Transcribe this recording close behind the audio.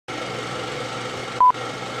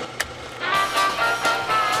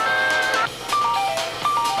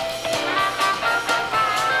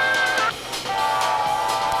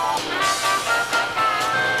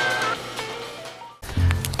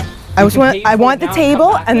I want the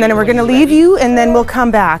table, and then we're gonna leave you, and then we'll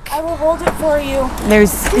come back. I will hold it for you.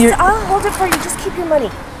 I'll hold it for you. Just keep your money.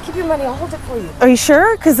 Keep your money. I'll hold it for you. Are you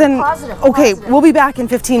sure? Because then, okay, positive. we'll be back in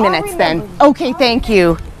 15 minutes then. Okay, thank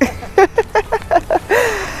you.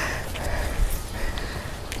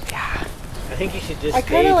 I think you should just I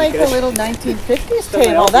kind of like the little 1950s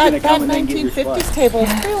table. That 1950s table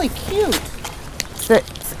is really cute.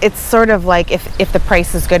 It's sort of like if the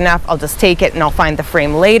price is good enough, I'll just take it and I'll find the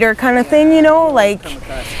frame later kind of thing, you know, like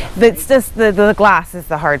it's just the glass is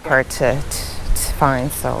the hard part to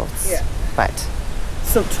find, so it's, but.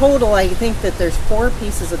 So total, I think that there's 4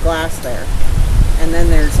 pieces of glass there. And then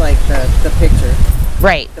there's like the picture.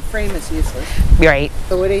 Right. The frame is useless. Right.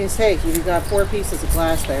 So what do you say? You've got 4 pieces of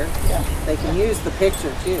glass there. Yeah. They can use the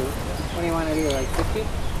picture too. What do you want to do, like 50?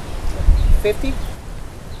 50?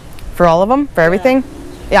 For all of them? For everything?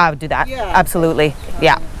 Yeah, I would do that. Yeah. Absolutely.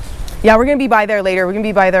 Yeah. Yeah, we're going to be by there later. We're going to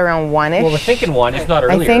be by there around 1-ish. Well, we're thinking 1, if not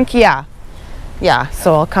earlier. I think, yeah. Yeah,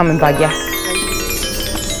 so I'll come and bug you.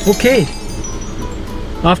 Okay.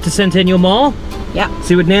 Off to Centennial Mall. Yeah.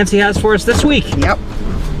 See what Nancy has for us this week. Yep.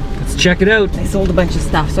 Let's check it out. I sold a bunch of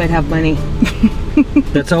stuff so I'd have money.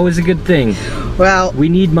 That's always a good thing. Well, we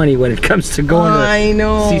need money when it comes to going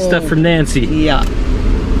to see stuff from Nancy. Yeah.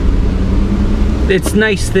 It's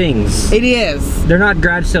nice things. It is. They're not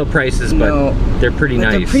garage sale prices, but they're pretty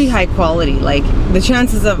nice. They're pretty high quality. Like, the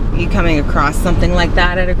chances of you coming across something like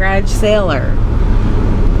that at a garage sale are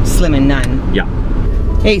slim and none. Yeah.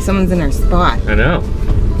 Hey, someone's in our spot. I know.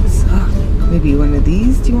 So, maybe one of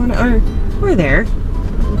these? Do you want to? Or we're there.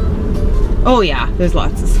 Oh yeah, there's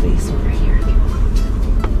lots of space over here.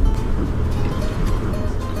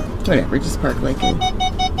 Whatever, just park like a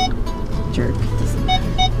jerk. Doesn't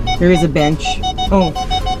matter. There is a bench. Oh,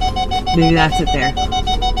 maybe that's it there.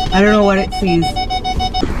 I don't know what it sees.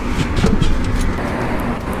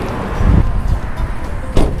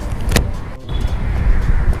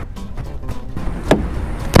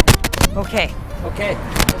 Okay. Okay,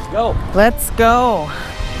 let's go. Let's go.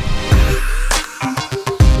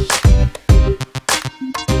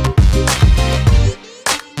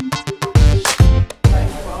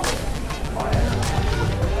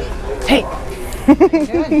 Hey.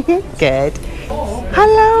 Good.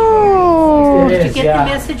 Hello. Did you get the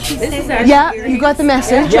message she sent? Yeah, you got the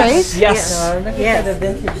message, right? Yes.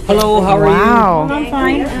 Hello, how are you? Wow. I'm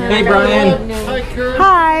fine. Hey, Brian.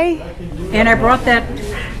 Hi. And I brought that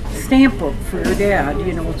stamp book for your dad.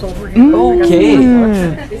 You know, it's over here.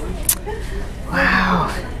 Okay. Wow.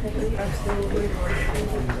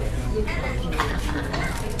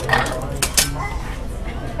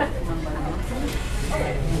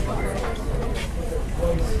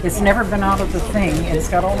 It's never been out of the thing. It's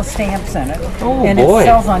got all the stamps in it. Oh, and boy. it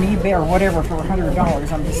sells on eBay or whatever for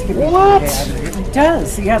 $100. I'm just giving it to your dad. It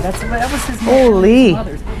does. Yeah, that was his Holy.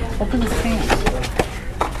 mother's. Open the stamp.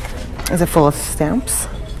 Is it full of stamps?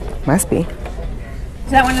 Must be. Is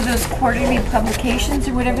that one of those quarterly publications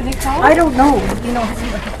or whatever they call it? I don't know. You know.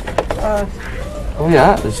 Oh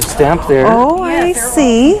yeah, there's a stamp there. Oh, I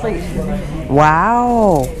see.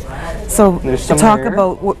 Wow. So talk there.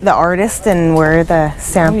 about the artist and where the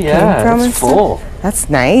stamp came from. It's full. That's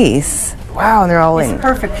nice. Wow, and they're all in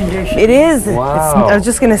Perfect condition. It is. Wow. I was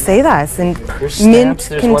just gonna say that. It's in There's mint. stamps.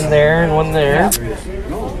 There's one there and one there.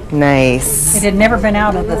 Nice. It had never been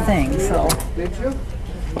out of the thing, so.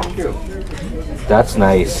 That's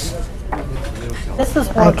nice. This is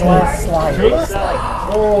what a glass slide looks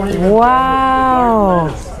like. Wow.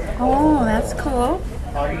 Oh, that's cool.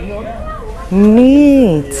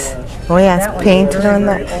 Neat. Oh yeah, it's painted on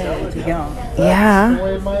the. Yeah.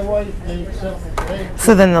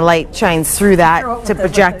 So then the light shines through that to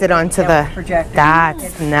project it onto the.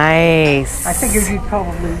 That's nice. I figured you'd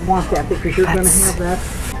probably want that because you're going to have that.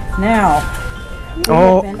 Now,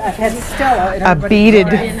 I've had Stella. And a beaded.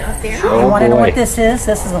 You want to know what this is?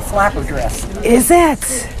 This is a flapper dress. Is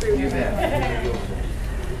it?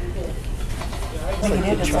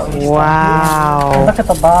 Wow. Look at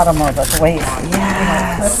the bottom of it, the way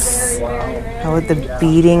Yes. How with the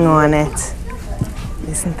beading on it.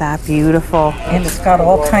 Isn't that beautiful? and it's got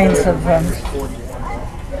all kinds of.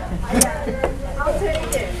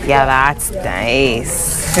 Yeah, that's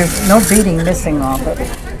nice. There's no beading missing off it.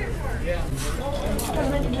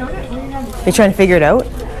 You trying to figure it out?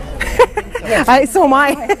 So am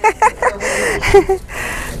I.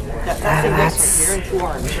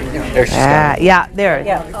 Yeah, there.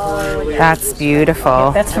 Yeah, That's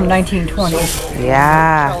beautiful. that's from 1920.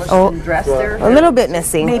 Yeah. Oh, Dress there. a little bit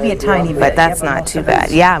missing. Maybe a tiny bit, but that's yeah, but not most too of it's-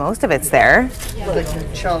 bad. Yeah, most of it's there.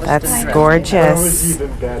 That's gorgeous.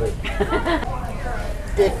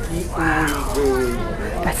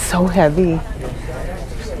 That's so heavy.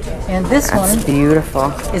 And this That's one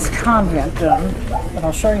beautiful. is convent done, but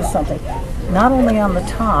I'll show you something. Not only on the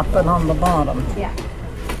top, but on the bottom. Yeah.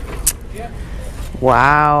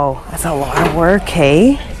 Wow, that's a lot of work,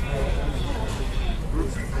 hey?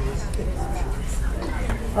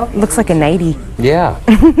 Looks like a nightie. Yeah.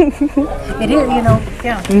 It is, you know,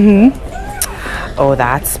 yeah. Oh,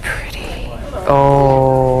 that's pretty.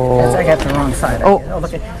 Oh. I got the wrong side. Oh.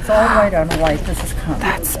 Look, it's all white on white. This is convent.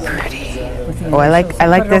 That's pretty. With Oh, I like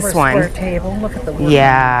put it this over a one. square table. Look at the wood.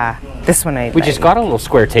 Yeah, this one We just got a little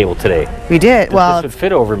square table today. We did. Well, This would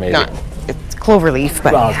fit over maybe. not. It's cloverleaf,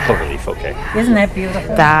 but Well, it's cloverleaf, okay. Isn't that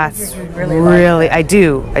beautiful? that's really really. like I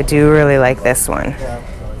do really like this one.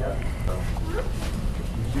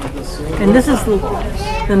 And this is the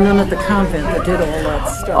nun at the convent that did all that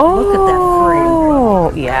stuff. Look at that frame.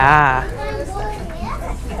 Oh, yeah.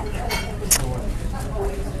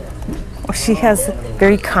 Oh, she has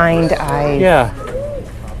very kind eyes. Yeah.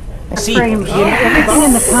 Frame, everything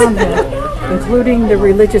in the convent, including the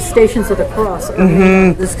religious stations of the cross, are made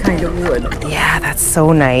of this kind of wood. Yeah, that's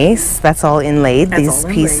so nice. That's all inlaid. That's These all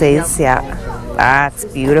inlaid, pieces. Yeah, that's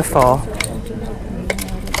beautiful.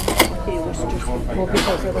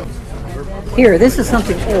 Here, this is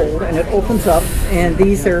something old, and it opens up, and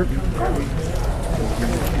these are,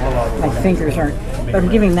 my fingers aren't, but I'm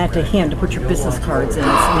giving that to him to put your business cards in. It's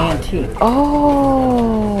an antique.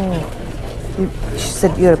 Oh, she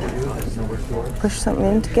said you gotta push something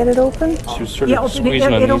in to get it open. She was sort Yeah, of squeezing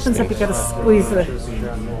on it these opens up, you things. gotta squeeze the,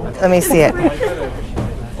 Let me see it.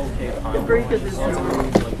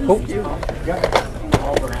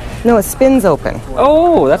 No, it spins open.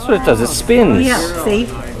 Oh, that's what it does. It spins. yeah, see?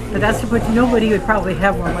 But that's what, nobody would probably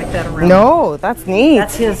have one like that around. No, that's neat.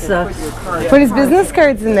 That's his, Put his business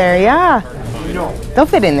cards in there. Yeah, they'll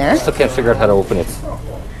fit in there. Still can't figure out how to open it.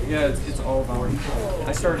 Yeah, it's all about.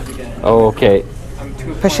 I started again. Oh, okay.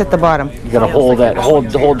 Push at the bottom. You gotta hold that.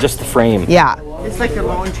 Hold just the frame. Yeah. It's like a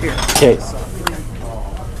lawn chair. Okay.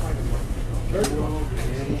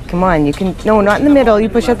 Come on, you can. No, not in the middle. You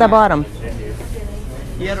push at the bottom.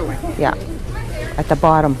 The other way. Yeah, at the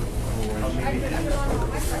bottom.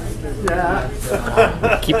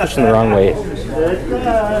 Keep pushing the wrong way.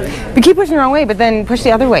 But keep pushing the wrong way, but then push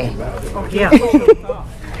the other way. yeah.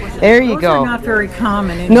 There you Those are go. not very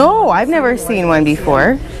common. No, I've never seen one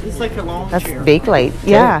before. It's like a lawn That's chair. Bakelite.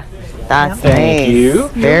 Yeah, that's nice. Thank you.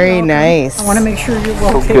 Very nice. I want to make sure you're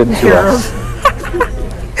well Good taken to care us.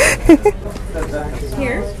 of.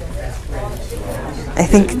 Here. I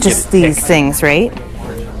think just these things, right?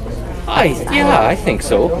 Yeah, I think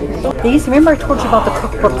so. These, remember I told you about the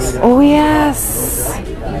cookbooks? Oh yes.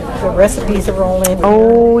 The recipes are all in.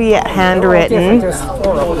 Oh yeah, Different. handwritten. There's 4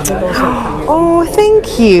 of them. Those are- Oh,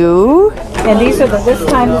 thank you. And these are this is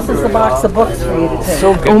the box of books for you to take.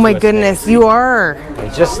 So good. Oh my to us. goodness, you are.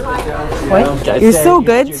 Just. You're so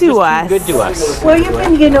good You're to just us. Too good to us. Well, you've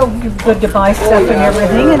been, you're good to buy stuff and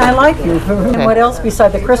everything, and I like you. And what else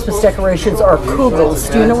beside the Christmas decorations are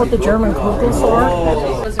kugels? Do you know what the German kugels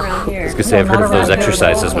are? Was around here. I was gonna say I've heard of those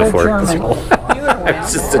exercises They're before. German.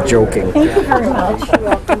 It's just a joking. Thank you very much.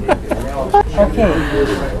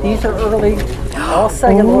 Okay, these are early, all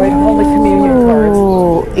celluloid Holy Communion cards.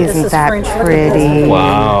 Oh, This isn't is that French. Look at pretty?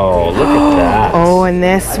 Wow, look at that. Oh, and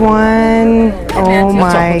this one. Oh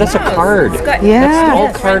my. That's a card. Yeah.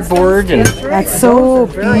 All cardboard and. That's so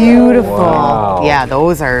beautiful. Wow. Yeah,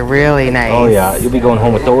 those are really nice. Oh yeah, you'll be going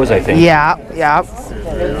home with those, I think. Yeah, yeah.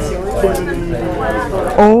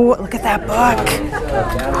 Oh, look at that book.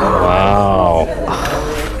 Wow.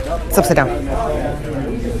 It's upside down.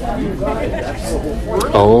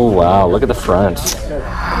 Oh wow, look at the front.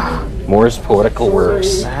 Moore's Poetical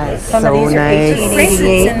Works. That's Some of so these are nice.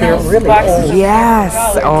 1888. They're really old.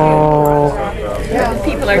 Yes. Oh,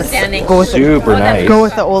 People are standing. go with Super nice. go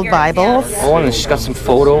with the old Bibles. Oh, and she's got some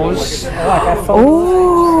photos.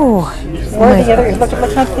 Oh, Where are the other? Look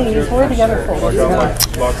at these. Where are the other photos?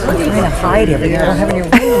 I'm trying to hide everything. I don't have any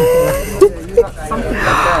room here.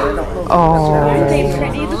 oh,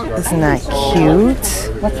 isn't that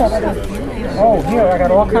cute? What's that other? Oh, here I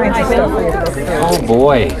got all kinds of stuff for you to look through. Oh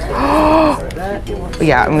boy.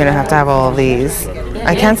 Yeah, I'm gonna have to have all of these.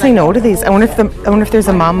 I can't say no to these. I wonder if there's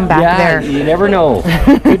a mom back Yeah, there. you never know.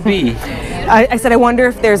 Could be. I said I wonder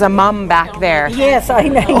if there's a mom back there. Yes, I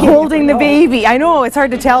know. Holding the baby. I know, it's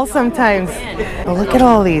hard to tell sometimes. Oh, look at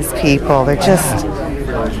all these people. They're just,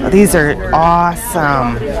 these are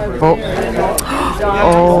awesome. Oh,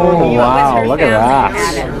 Oh wow, look at that.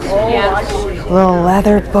 little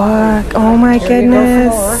leather book. Oh my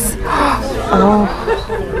goodness. Oh,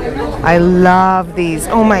 I love these.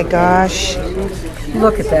 Oh my gosh.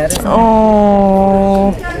 Look at that.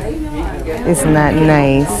 Oh, isn't that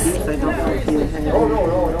nice?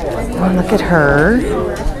 Oh, look at her.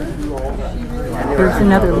 There's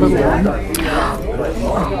another little one.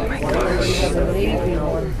 Oh my gosh.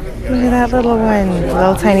 Look at that little one.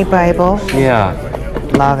 Little tiny Bible. Yeah.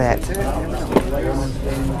 Love it.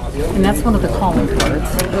 And that's one of the calling cards.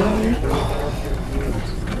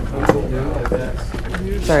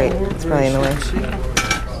 Sorry, it's probably in the way.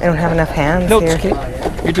 I don't have enough hands Nope, here. it's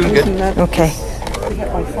okay. You're doing good. Okay.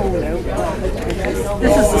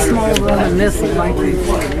 This is the small room in this in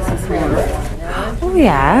 1940s. Oh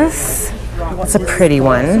yes. It's a pretty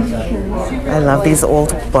one. I love these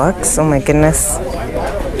old books. Oh my goodness.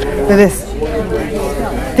 Look at this.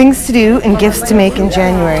 Things to do and gifts to make in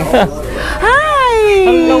January. Hi!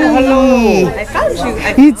 Hello. I found you.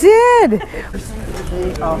 You did!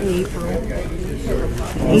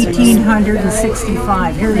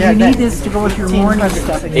 1865. Here, you need this to go with your morning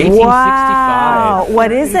stuff. 1865. Wow!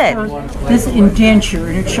 What is it? This indenture,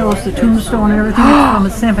 and it shows the tombstone and everything from a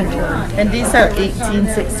cemetery. And these are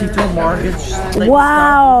 1862 mortgage.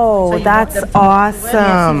 Wow! That's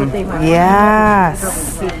awesome.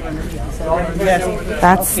 Yes.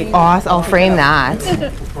 That's awesome. I'll frame that.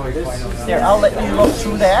 Here, I'll let you look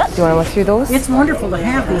through that. Do you want to look through those? It's wonderful to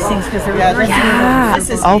have these things because they're very Yeah.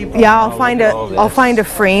 I'll find a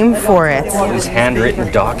frame for it. These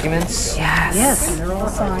handwritten documents. Yes. Yes, and they're all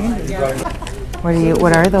signed.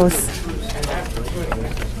 What are those?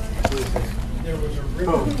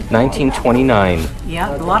 1929.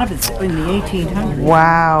 Yeah, a lot of it's in the 1800s.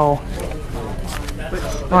 Wow.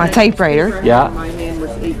 Oh, a typewriter. Yeah. My name was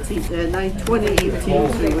 2018, so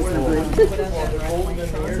it was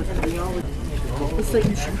It's like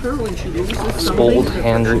her when she loses something. Old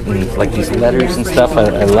handwritten, like these letters and stuff.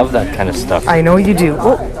 I love that kind of stuff. I know you do.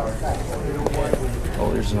 Oh,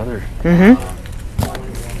 Oh, there's another.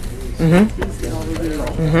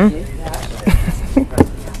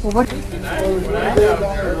 Well, what?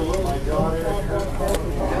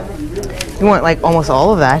 you want like almost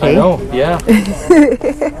all of that, I hey? know, yeah.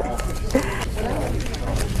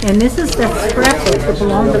 And this is that scrapbook that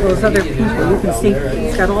belonged to those other people. You can see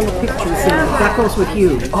it's got all the pictures in it. That goes with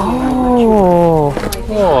you. Oh,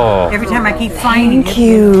 Oh, Every time I keep finding thank it.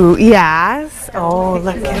 you. Yes. Oh,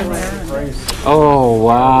 look at it. oh,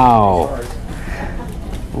 wow.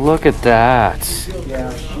 Look at that.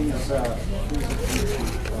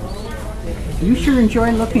 You sure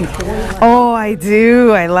enjoy looking for it. Oh, I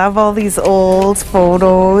do. I love all these old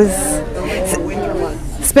photos.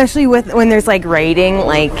 Especially when there's like writing,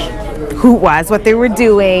 like who it was, what they were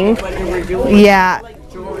doing. Yeah.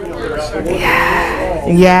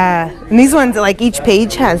 Yeah. And these ones, like each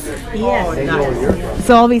page has. Yes.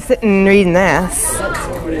 So I'll be sitting and reading this.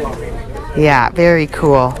 Yeah, very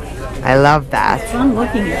cool. I love that. I'm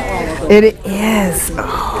looking at all of them. It is.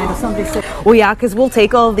 Oh, And somebody said, well, yeah, because we'll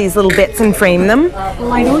take all these little bits and frame them,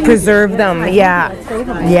 well, I know you preserve them. Yeah. save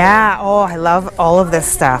them. Yeah. Oh, I love all of this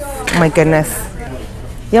stuff. Oh, my goodness.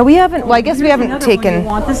 Yeah, we haven't, well, I guess we haven't Another one you taken.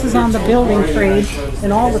 want. This is on the building trade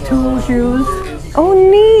and all the tools used. Oh,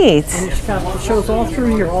 neat. It shows all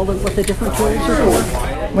through here all what the different tools are for.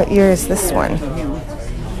 What year is this one?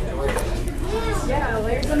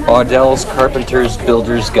 Audell's Carpenter's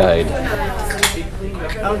Builder's Guide.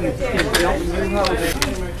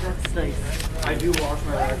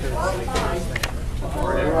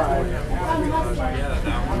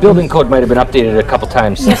 Building code might have been updated a couple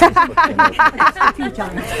times since this book came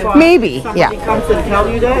out. Maybe, yeah. Comes and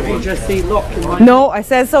tell you that, you just say, look. No, I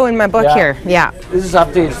said so in my book Yeah. here. Yeah. This is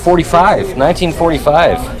updated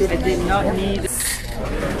 1945. I did not need.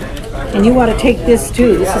 And you want to take this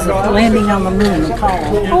too. This is a landing on the moon, the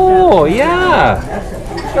column. Oh, yeah.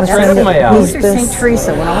 That's right up my alley. These are St.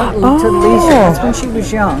 Teresa. When I went to Leisure, that's when she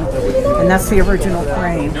was young. And that's the original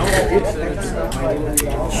frame.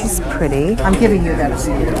 She's pretty. I'm giving you that as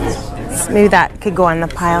a gift. Maybe that could go on the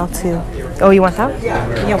pile too. Oh, you want that?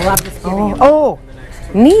 Yeah, well, I'm just giving you Oh,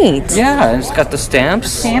 neat. Yeah, and it's got the stamps.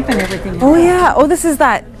 stamp and everything. Oh, yeah. Oh, this is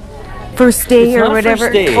that first day It's or not whatever.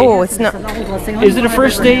 first day. Oh, it's not. Is it a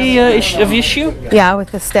first day of issue? Yeah,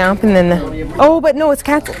 with the stamp and then the. Oh, but no, it's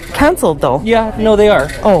canceled though. Yeah, no, they are.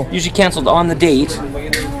 Oh. Usually canceled on the date.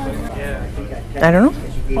 I don't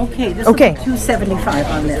know. Okay, this Okay. is $275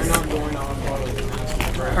 on this.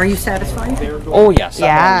 Are you satisfied? Oh, yes. I'm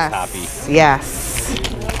Yes. always happy.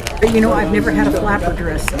 Yes. You know, I've never had a flapper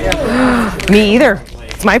dress. Me either.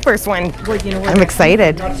 It's my first one. Well, you know what? I'm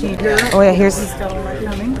excited. Oh yeah, here's.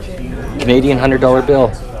 Canadian $100 bill.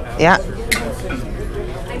 Yeah.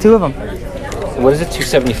 Two of them. What is it,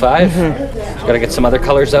 $275? Gotta get some other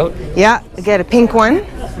colors out. Yeah, get a pink one.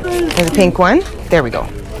 And the pink one. There we go.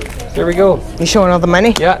 There we go. You showing all the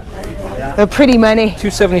money? Yeah. The pretty money.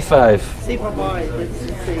 $2.75.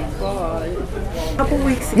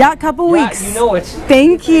 Yeah, a couple weeks. You know it.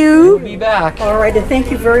 Thank you. We'll be back. All right, and thank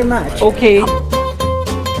you very much. Okay.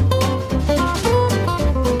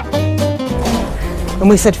 And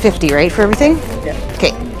we said 50, right, for everything? Yeah.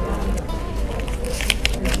 Okay.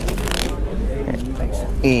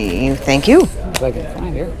 Thank you. If I can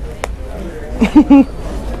find her.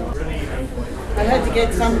 I had to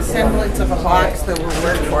get some semblance of a box that will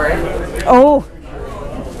work for it. Oh,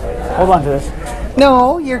 Hold on to this.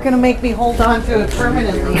 No, you're going to make me hold on to it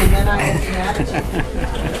permanently, and then I won't have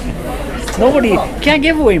it. Nobody can't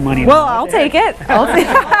give away money. well, I'll take it. I'll take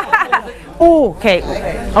Oh, okay.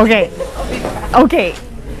 Okay. Okay.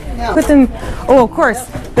 Put them, oh, of course,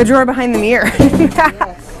 the drawer behind the mirror.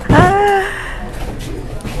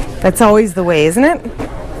 That's always the way, isn't it?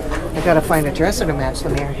 I got to find a dresser to match the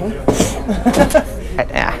mirror, hey?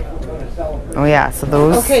 Yeah. Oh yeah, so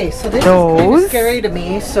those. Okay, so this is kind of scary to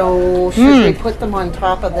me, so should we put them on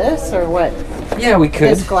top of this, or what? Yeah, we could.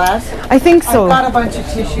 This glass? I think so. I've got a bunch of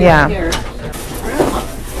tissue Yeah. here.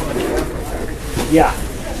 Yeah.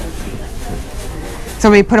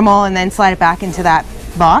 So we put them all and then slide it back into that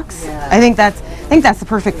box. Yeah. I think that's the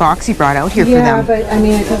perfect box you brought out here for Yeah, them. but I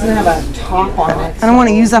mean, it doesn't have a top on it. I don't want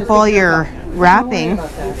to use up all your wrapping.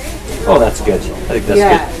 Oh, that's good. I think that's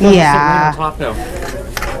Yeah. good. No, Yeah. on top now.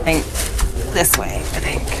 I think this way. I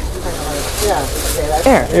think. Yeah, okay, that's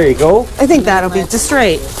There. There you go. I think that'll be just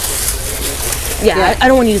right. Yeah, I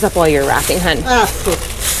don't want to use up all your wrapping, hun. good.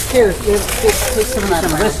 Here, take some of that.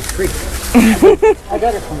 I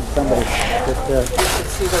got it from somebody. You can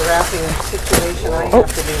see the wrapping situation I have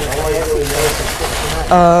to do with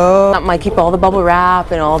it. Oh, that might keep all the bubble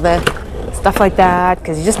wrap and all the stuff like that,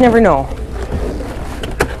 because you just never know.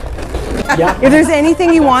 Yeah. If there's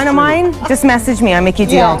anything you want of mine, just message me. I'll make you a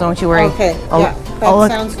deal. Yeah. Don't you worry. Okay, I'll, yeah, I'll that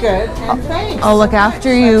look. sounds good. And thanks. I'll look so much.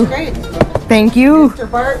 after you. That's great. Thank you. Mr.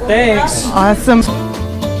 Bart, will be Thanks. back. Awesome.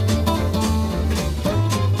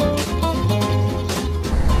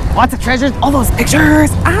 Lots of treasures. All those pictures.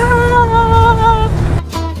 Ah.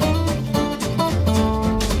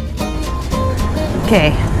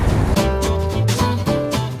 Okay.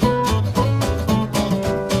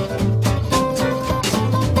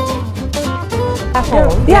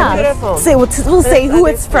 Yeah. We'll say who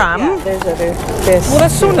it's from. Well,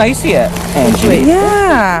 that's so nice of you, Angie.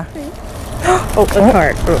 Yeah. Oh, the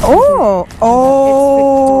card. Oh.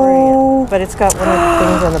 But it's got one of the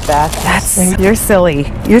things on the back. You're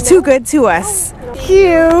silly. You're too good to us.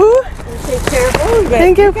 You.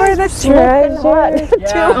 Thank you for the treasure.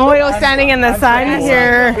 Oh, we're standing in the sun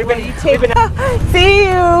here. See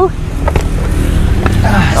you.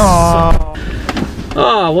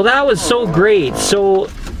 Oh, well, that was so great. So,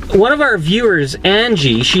 one of our viewers,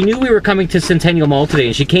 Angie, she knew we were coming to Centennial Mall today,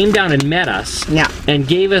 and she came down and met us. Yeah. And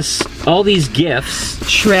gave us all these gifts.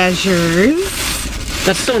 Treasures.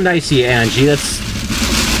 That's so nice of you, Angie.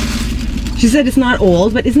 She said it's not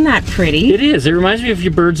old, but isn't that pretty? It is. It reminds me of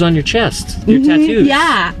your birds on your chest, your tattoos.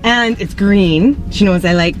 Yeah, and it's green. She knows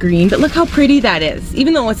I like green, but look how pretty that is.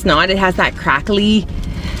 Even though it's not, it has that crackly,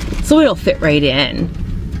 so it'll fit right in.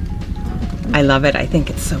 I love it. I think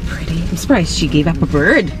it's so pretty. I'm surprised she gave up a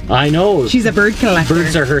bird. I know. She's a bird collector.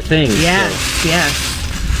 Birds are her thing. Yes, so. yes.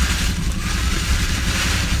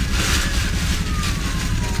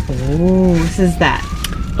 Oh, this is that.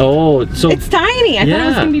 Oh, so It's tiny. I thought it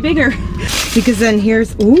was Yeah. going to be bigger. Because then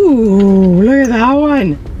here's, ooh, look at that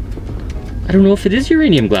one. I don't know if it is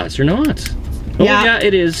uranium glass or not. Oh, Yeah. yeah,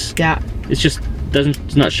 it is. Yeah. It's just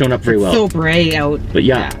it's not showing up very well. So bright out. But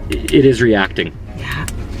yeah, it is reacting. Yeah.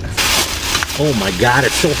 Oh my God,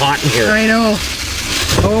 it's so hot in here. I know.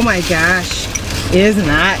 Oh my gosh. Isn't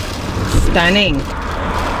that stunning? Look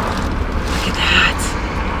at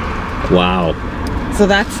that. Wow. So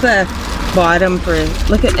that's the bottom for,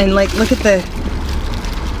 look at the,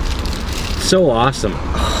 So awesome.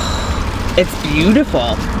 it's beautiful.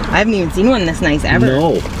 I haven't even seen one this nice ever.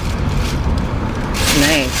 No.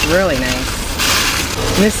 Nice, really nice.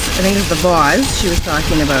 And this, I think, is the vase she was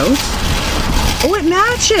talking about. Oh, it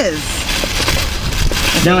matches.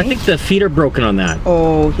 Now I think the feet are broken on that.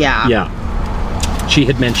 Oh, yeah. Yeah. She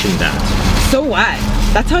had mentioned that. So what?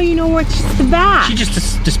 That's how you know what's the back. She just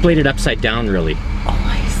displayed it upside down, really. Oh,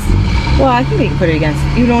 I see. Well, I think you can put it against,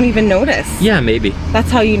 you don't even notice. Yeah, maybe. That's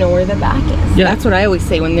how you know where the back is. Yeah. That's what I always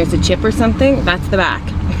say when there's a chip or something, that's the back.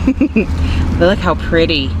 But look how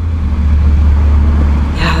pretty.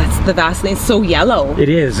 Yeah, that's the Vaseline. It's so yellow. It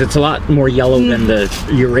is. It's a lot more yellow than the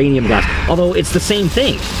uranium glass. Although it's the same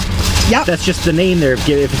thing. Yep. That's just the name there. If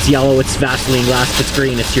it's yellow, it's Vaseline glass. If it's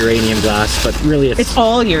green, it's uranium glass. But really, It's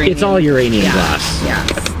all uranium. It's all uranium Yeah. glass.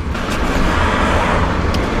 Yes.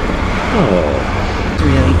 Oh. It's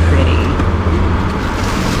really pretty.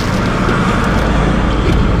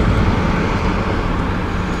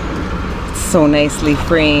 It's so nicely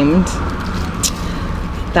framed.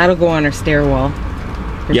 That'll go on our stairwell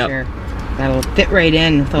for Yep. sure. That'll fit right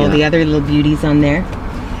in with all Yeah. the other little beauties on there.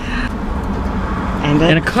 And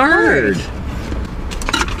And a card.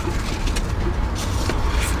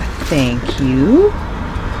 Thank you.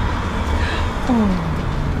 Oh,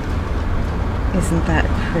 isn't that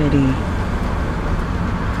pretty?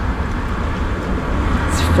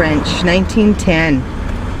 It's French, 1910.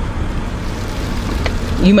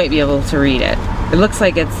 You might be able to read it. It looks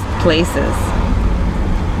like it's places.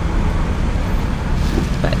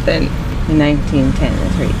 But then the 1910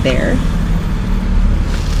 is right there.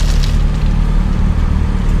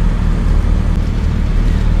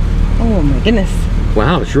 Oh my goodness.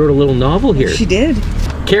 Wow, she wrote a little novel here. She did.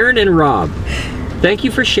 Karen and Rob, thank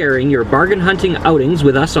you for sharing your bargain hunting outings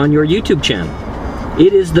with us on your YouTube channel.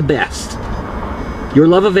 It is the best. Your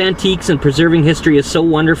love of antiques and preserving history is so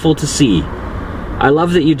wonderful to see. I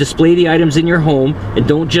love that you display the items in your home and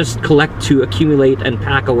don't just collect to accumulate and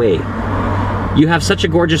pack away. You have such a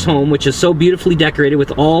gorgeous home which is so beautifully decorated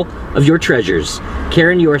with all of your treasures.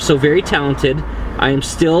 Karen, you are so very talented. I am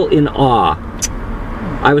still in awe.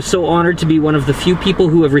 I was so honored to be one of the few people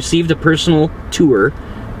who have received a personal tour,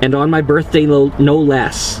 and on my birthday no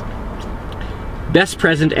less. Best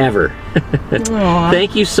present ever.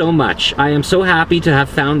 Thank you so much. I am so happy to have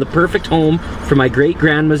found the perfect home for my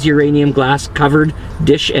great-grandma's uranium glass covered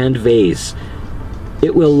dish and vase.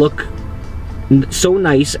 It will look so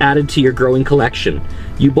nice added to your growing collection.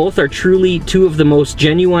 You both are truly two of the most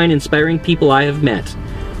genuine, inspiring people I have met.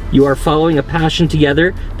 You are following a passion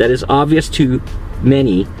together that is obvious to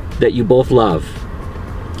many that you both love.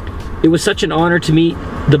 It was such an honor to meet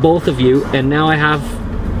the both of you, and now I have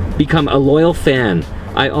become a loyal fan.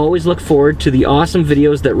 I always look forward to the awesome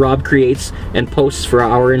videos that Rob creates and posts for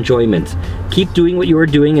our enjoyment. Keep doing what you are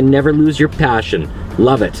doing and never lose your passion.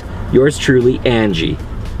 Love it. Yours truly, Angie.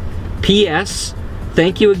 P.S.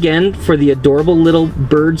 Thank you again for the adorable little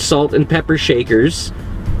bird salt and pepper shakers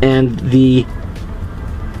and the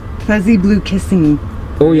Fuzzy blue kissing.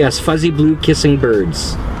 oh yes, fuzzy blue kissing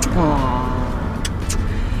birds. Aww.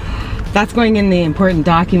 That's going in the important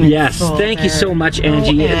documents. Yes, thank you so much,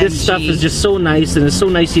 Angie. Oh, This stuff is just so nice, and it's so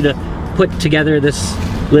nice of you to put together this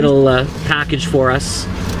little package for us.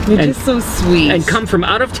 You're and, just so sweet. And come from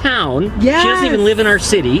out of town. Yes. She doesn't even live in our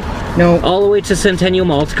city. No. All the way to Centennial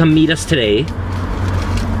Mall to come meet us today.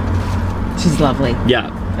 She's lovely. Yeah.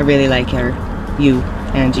 I really like her. You,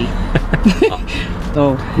 Angie.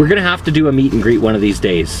 Oh. We're gonna have to do a meet and greet one of these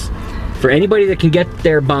days. For anybody that can get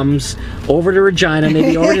their bums over to Regina,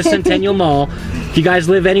 maybe over to Centennial Mall, if you guys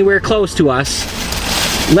live anywhere close to us,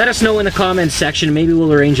 let us know in the comments section. Maybe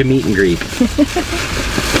we'll arrange a meet and greet.